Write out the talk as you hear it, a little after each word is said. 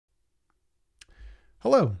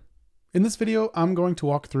Hello. In this video, I'm going to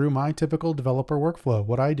walk through my typical developer workflow,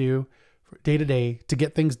 what I do day to day to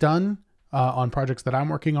get things done on projects that I'm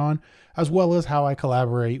working on, as well as how I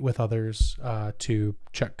collaborate with others to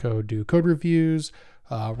check code, do code reviews,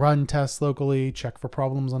 run tests locally, check for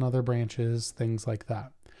problems on other branches, things like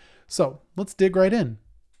that. So let's dig right in.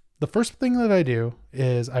 The first thing that I do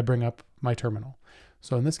is I bring up my terminal.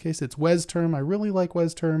 So in this case, it's WesTerm. I really like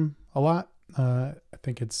WesTerm a lot. I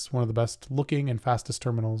think it's one of the best looking and fastest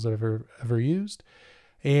terminals I've ever used.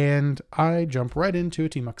 And I jump right into a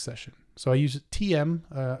tmux session. So I use TM,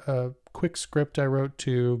 a quick script I wrote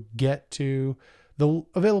to get to the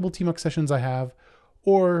available tmux sessions I have,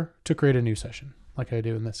 or to create a new session, like I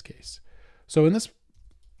do in this case. So in this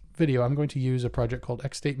video, I'm going to use a project called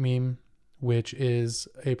XStateMeme, which is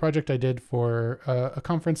a project I did for a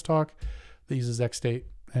conference talk that uses XState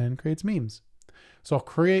and creates memes. So I'll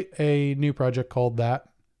create a new project called that,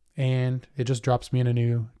 and it just drops me in a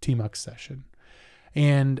new tmux session.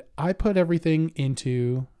 And I put everything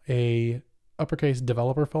into a uppercase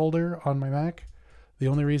developer folder on my Mac. The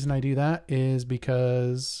only reason I do that is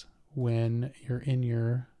because when you're in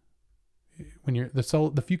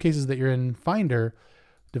the few cases that you're in Finder,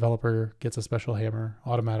 developer gets a special hammer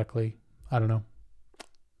automatically. I don't know,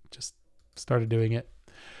 just started doing it.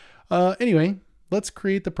 Anyway, let's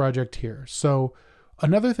create the project here. So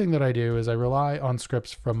another thing that I do is I rely on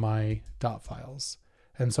scripts from my dot files.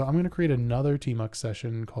 And so I'm going to create another tmux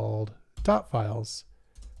session called dot files.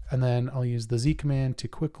 And then I'll use the Z command to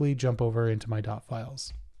quickly jump over into my dot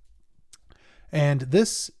files. And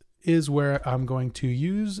this is where I'm going to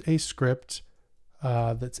use a script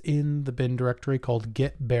that's in the bin directory called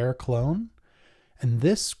git bear clone. And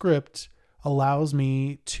this script allows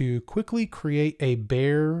me to quickly create a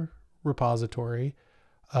bear repository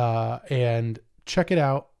and check it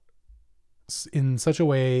out in such a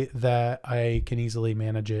way that I can easily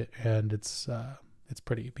manage it, and it's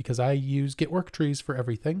pretty because I use Git Worktrees for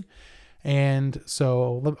everything. And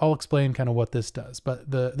so I'll explain kind of what this does. But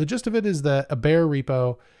the gist of it is that a bear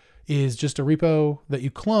repo is just a repo that you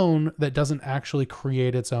clone that doesn't actually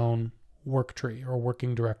create its own work tree or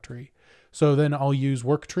working directory. So then I'll use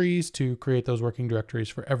Worktrees to create those working directories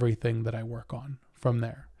for everything that I work on from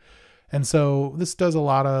there. And so this does a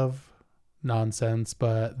lot of nonsense,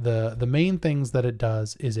 but the main things that it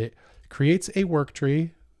does is it creates a work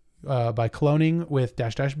tree by cloning with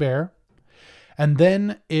 -- bear, and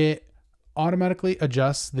then it automatically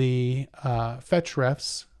adjusts the fetch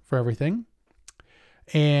refs for everything,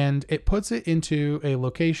 and it puts it into a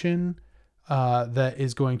location that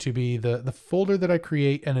is going to be the folder that I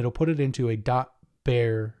create, and it'll put it into a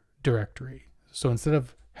 .bear directory. So instead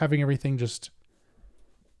of having everything just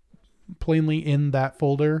plainly in that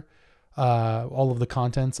folder, all of the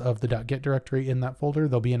contents of the .git directory in that folder,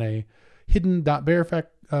 they'll be in a hidden .bear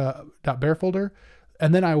folder.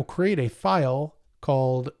 And then I will create a file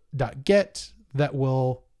called .get that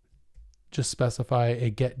will just specify a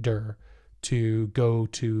get dir to go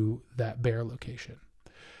to that bear location.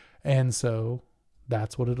 And so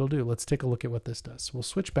that's what it'll do. Let's take a look at what this does. We'll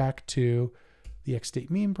switch back to the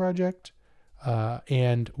XStateMeme project.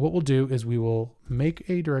 And what we'll do is we will make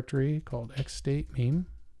a directory called XStateMeme,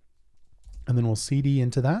 and then we'll cd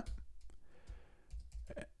into that.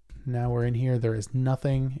 Now we're in here. There is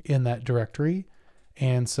nothing in that directory.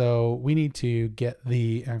 And so we need to get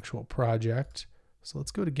the actual project. So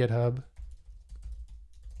let's go to GitHub.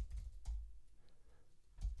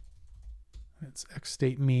 It's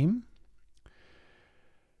XStateMeme.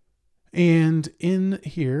 And in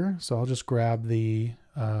here, so I'll just grab the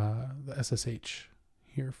SSH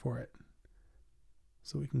here for it.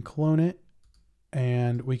 So we can clone it,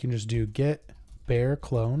 and we can just do git bear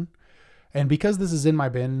clone. And because this is in my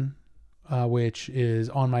bin, which is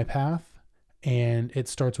on my path, and it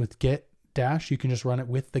starts with git dash, you can just run it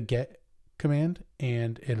with the get command,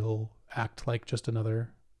 and it'll act like just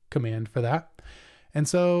another command for that. And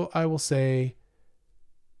so I will say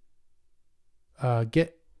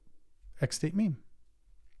git XStateMeme.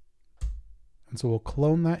 And so we'll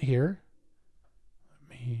clone that here. Let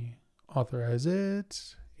me authorize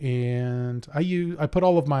it. And I put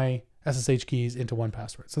all of my SSH keys into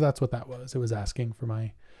 1Password. So that's what that was. It was asking for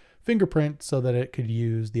my fingerprint so that it could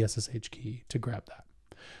use the SSH key to grab that.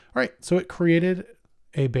 All right, so it created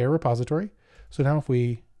a bear repository. So now if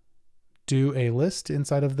we do a list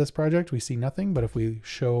inside of this project, we see nothing. But if we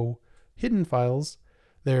show hidden files,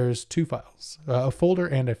 there's two files, a folder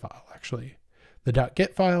and a file actually. The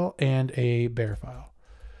 .get file and a bear file,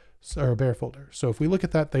 or a bear folder. So if we look at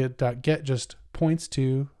that, the .get just points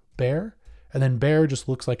to bear, and then bear just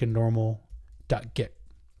looks like a normal .git.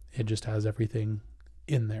 It just has everything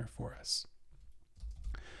in there for us.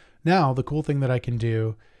 Now, the cool thing that I can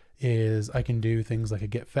do is I can do things like a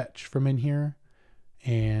git fetch from in here,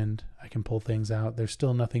 and I can pull things out. There's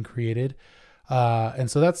still nothing created. And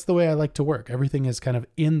so that's the way I like to work. Everything is kind of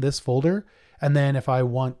in this folder. And then if I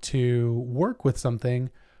want to work with something,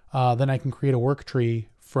 then I can create a work tree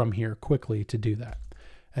from here quickly to do that.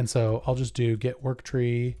 And so I'll just do Git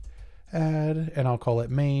Worktree add, and I'll call it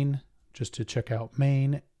main just to check out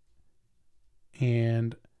main.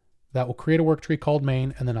 And that will create a work tree called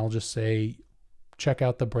main. And then I'll just say, check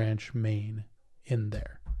out the branch main in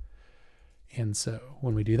there. And so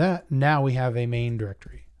when we do that, now we have a main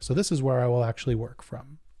directory. So this is where I will actually work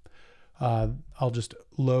from. I'll just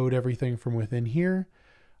load everything from within here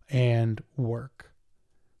and work.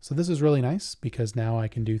 So this is really nice because now I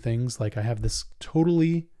can do things like I have this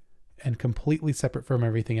totally and completely separate from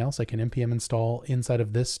everything else. I can npm install inside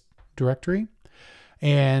of this directory.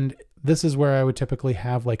 And this is where I would typically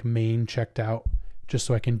have like main checked out just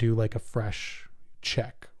so I can do like a fresh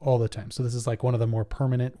check all the time. So this is like one of the more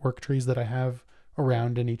permanent work trees that I have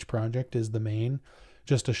around in each project is the main,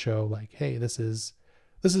 just to show like, hey, this is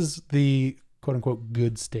the quote unquote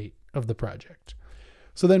good state of the project.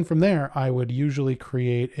 So then from there, I would usually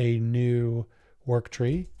create a new work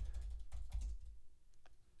tree,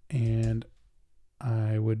 and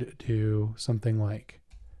I would do something like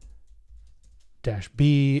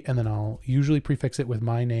 -b, and then I'll usually prefix it with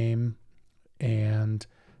my name, and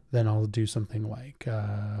then I'll do something like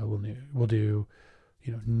we'll do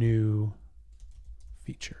new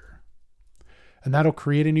feature, and that'll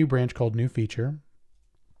create a new branch called new feature,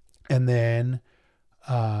 and then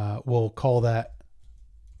we'll call that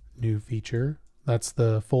new feature. That's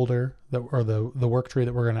the folder that, or the work tree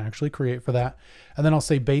that we're going to actually create for that. And then I'll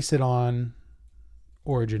say base it on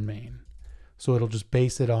origin main. So it'll just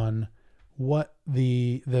base it on what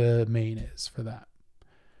the main is for that.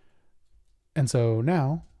 And so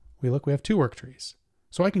now we have two work trees.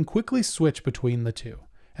 So I can quickly switch between the two,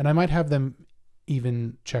 and I might have them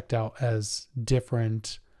even checked out as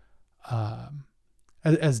different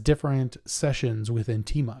different sessions within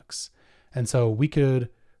tmux. And so we could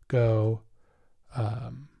go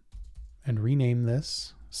and rename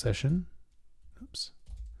this session. Oops.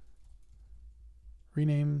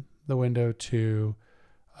 Rename the window to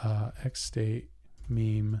xstate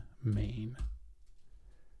meme main.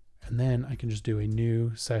 And then I can just do a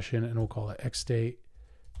new session and we'll call it xstate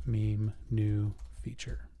meme new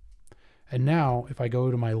feature. And now if I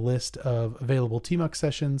go to my list of available tmux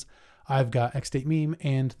sessions, I've got xstate meme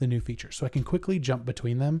and the new feature. So I can quickly jump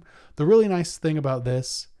between them. The really nice thing about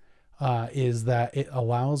this is that it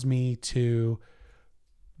allows me to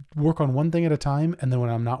work on one thing at a time. And then when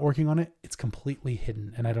I'm not working on it, it's completely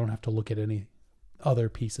hidden and I don't have to look at any other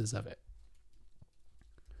pieces of it.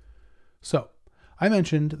 So I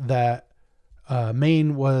mentioned that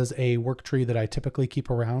main was a work tree that I typically keep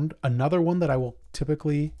around. Another one that I will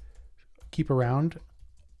typically keep around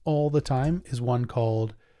all the time is one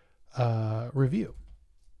called review.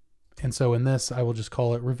 And so in this, I will just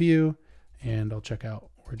call it review, and I'll check out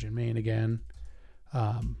origin main again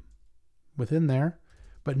within there.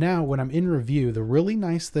 But now when I'm in review, the really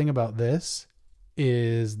nice thing about this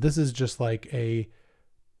is just like a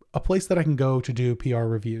place that I can go to do PR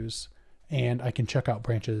reviews, and I can check out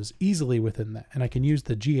branches easily within that. And I can use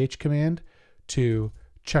the gh command to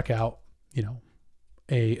check out,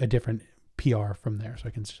 a different PR from there. So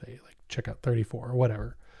I can say like check out 34 or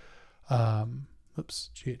whatever.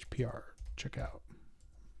 GHPR checkout,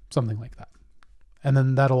 something like that. And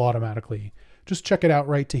then that'll automatically just check it out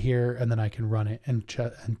right to here. And then I can run it and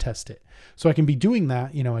test it. So I can be doing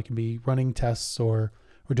that, I can be running tests or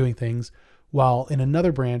doing things while in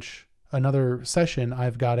another branch, another session,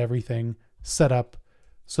 I've got everything set up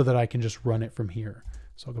so that I can just run it from here.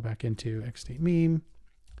 So I'll go back into xstate meme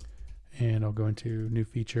and I'll go into new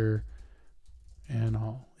feature and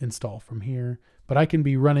I'll install from here. But I can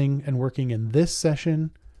be running and working in this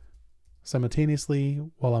session simultaneously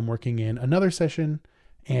while I'm working in another session,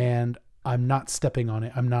 and I'm not stepping on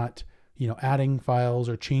it. I'm not, adding files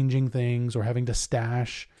or changing things or having to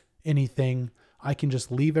stash anything. I can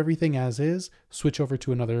just leave everything as is, switch over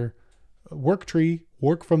to another work tree,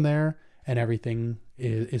 work from there, and everything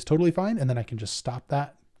is totally fine. And then I can just stop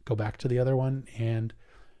that, go back to the other one, and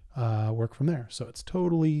work from there. So it's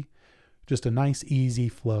totally just a nice, easy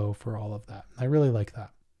flow for all of that. I really like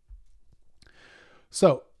that.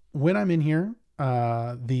 So when I'm in here,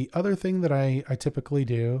 the other thing that I typically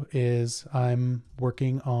do is I'm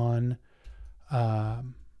working on,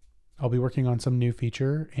 I'll be working on some new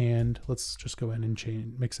feature, and let's just go in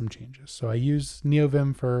and make some changes. So I use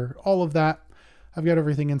NeoVim for all of that. I've got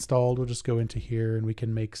everything installed. We'll just go into here and we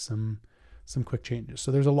can make some some quick changes.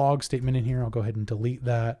 So there's a log statement in here. I'll go ahead and delete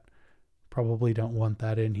that. Probably don't want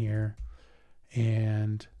that in here.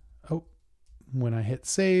 And oh, when I hit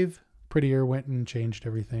save, Prettier went and changed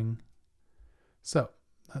everything. So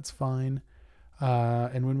that's fine.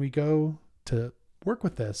 And when we go to work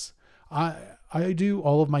with this, I do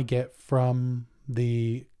all of my Git from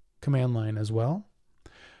the command line as well.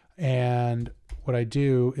 And what I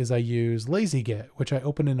do is I use lazy Git, which I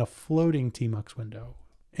open in a floating tmux window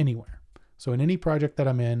anywhere. So in any project that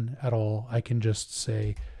I'm in at all, I can just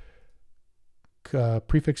say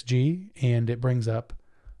prefix G, and it brings up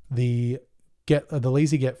the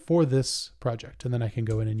lazy Git for this project. And then I can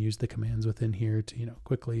go in and use the commands within here to,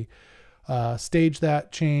 quickly stage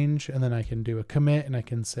that change. And then I can do a commit, and I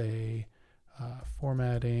can say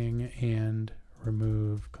formatting and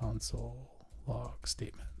remove console log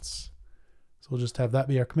statements. So we'll just have that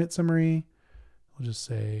be our commit summary. We'll just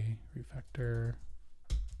say refactor,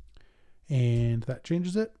 and that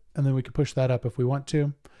changes it. And then we can push that up if we want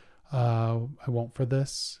to. I won't for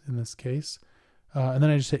this in this case. And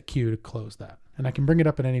then I just hit Q to close that. And I can bring it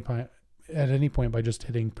up at any point by just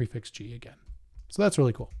hitting prefix G again. So that's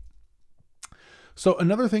really cool. So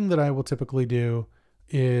another thing that I will typically do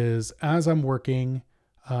is as I'm working,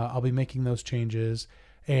 I'll be making those changes,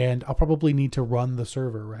 and I'll probably need to run the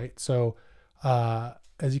server, right? So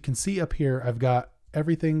as you can see up here, I've got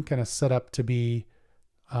everything kind of set up to be,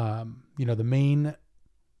 the main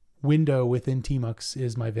window within tmux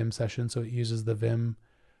is my Vim session. So it uses the Vim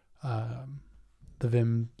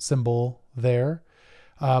symbol there.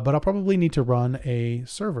 But I'll probably need to run a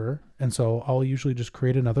server. And so I'll usually just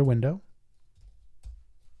create another window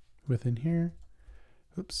within here.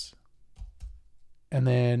 Oops. And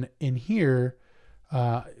then in here,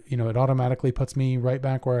 it automatically puts me right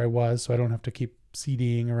back where I was, so I don't have to keep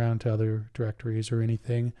CDing around to other directories or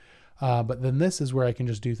anything. But then this is where I can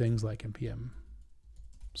just do things like npm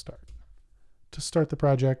start to start the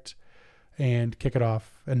project and kick it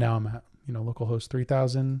off. And now I'm at, localhost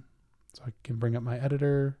 3000. So I can bring up my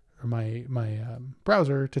editor or my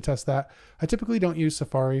browser to test that. I typically don't use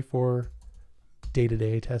Safari for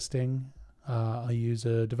day-to-day testing. I use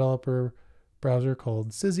a developer browser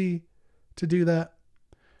called Sizzy to do that.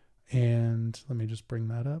 And let me just bring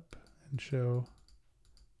that up and show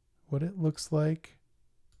what it looks like.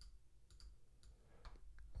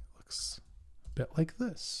 It looks a bit like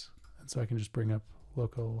this. And so I can just bring up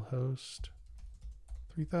localhost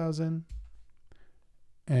 3000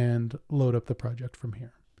 and load up the project from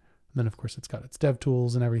here. And then of course it's got its dev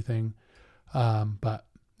tools and everything. But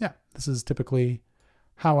yeah, this is typically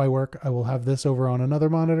how I work. I will have this over on another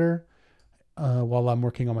monitor while I'm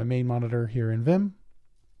working on my main monitor here in Vim.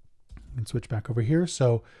 And switch back over here.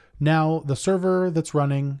 So now the server that's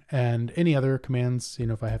running and any other commands,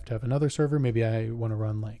 if I have to have another server, maybe I want to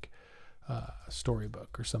run like a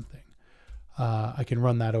storybook or something. I can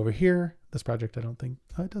run that over here. This project, I don't think,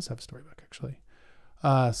 it does have a storybook actually.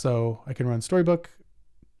 So I can run storybook,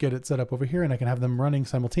 get it set up over here, and I can have them running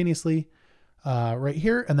simultaneously right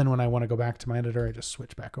here. And then when I want to go back to my editor, I just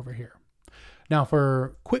switch back over here. Now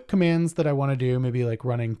for quick commands that I want to do, maybe like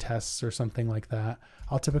running tests or something like that,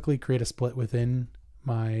 I'll typically create a split within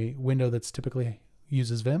my window that's typically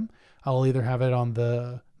uses Vim. I'll either have it on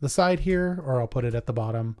the side here, or I'll put it at the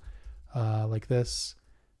bottom like this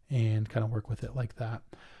and kind of work with it like that.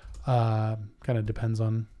 Kind of depends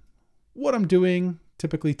on what I'm doing.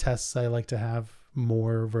 Typically tests, I like to have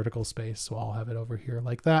more vertical space, so I'll have it over here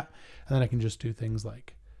like that. And then I can just do things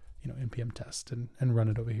like, npm test and run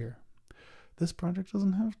it over here. This project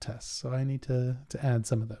doesn't have tests, so I need to add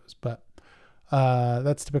some of those, but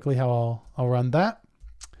that's typically how I'll run that.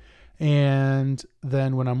 And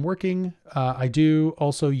then when I'm working, I do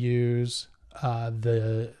also use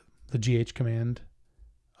the gh command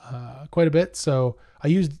quite a bit. So I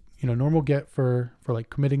use normal Git for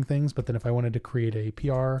like committing things, but then if I wanted to create a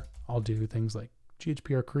PR, I'll do things like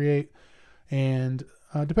ghpr create. And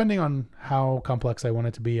depending on how complex I want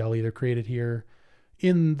it to be, I'll either create it here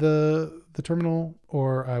in the terminal,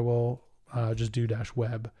 or I will just do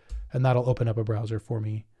 -web, and that'll open up a browser for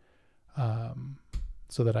me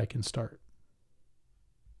so that I can start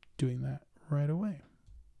doing that right away.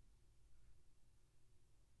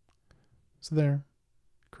 So there,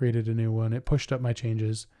 created a new one. It pushed up my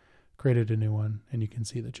changes, created a new one, and you can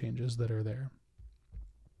see the changes that are there.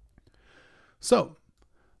 So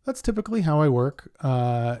that's typically how I work.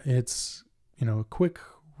 It's, a quick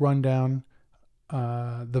rundown.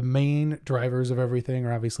 The main drivers of everything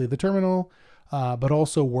are obviously the terminal, but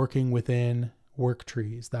also working within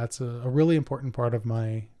Worktrees. That's a really important part of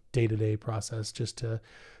my day-to-day process, just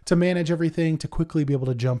to manage everything, to quickly be able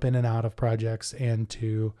to jump in and out of projects, and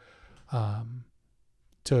to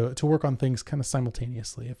to work on things kind of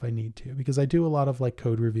simultaneously if I need to, because I do a lot of like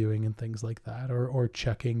code reviewing and things like that, or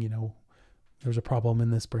checking, there's a problem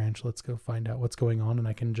in this branch. Let's go find out what's going on. And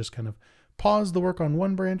I can just kind of pause the work on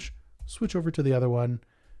one branch, switch over to the other one,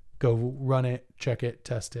 go run it, check it,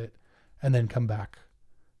 test it, and then come back.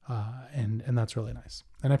 And that's really nice.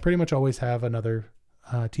 And I pretty much always have another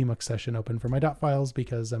tmux session open for my dot files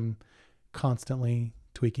because I'm constantly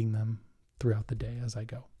tweaking them throughout the day as I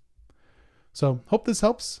go. So hope this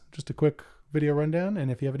helps. Just a quick video rundown.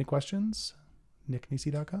 And if you have any questions,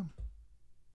 nicknisi.com.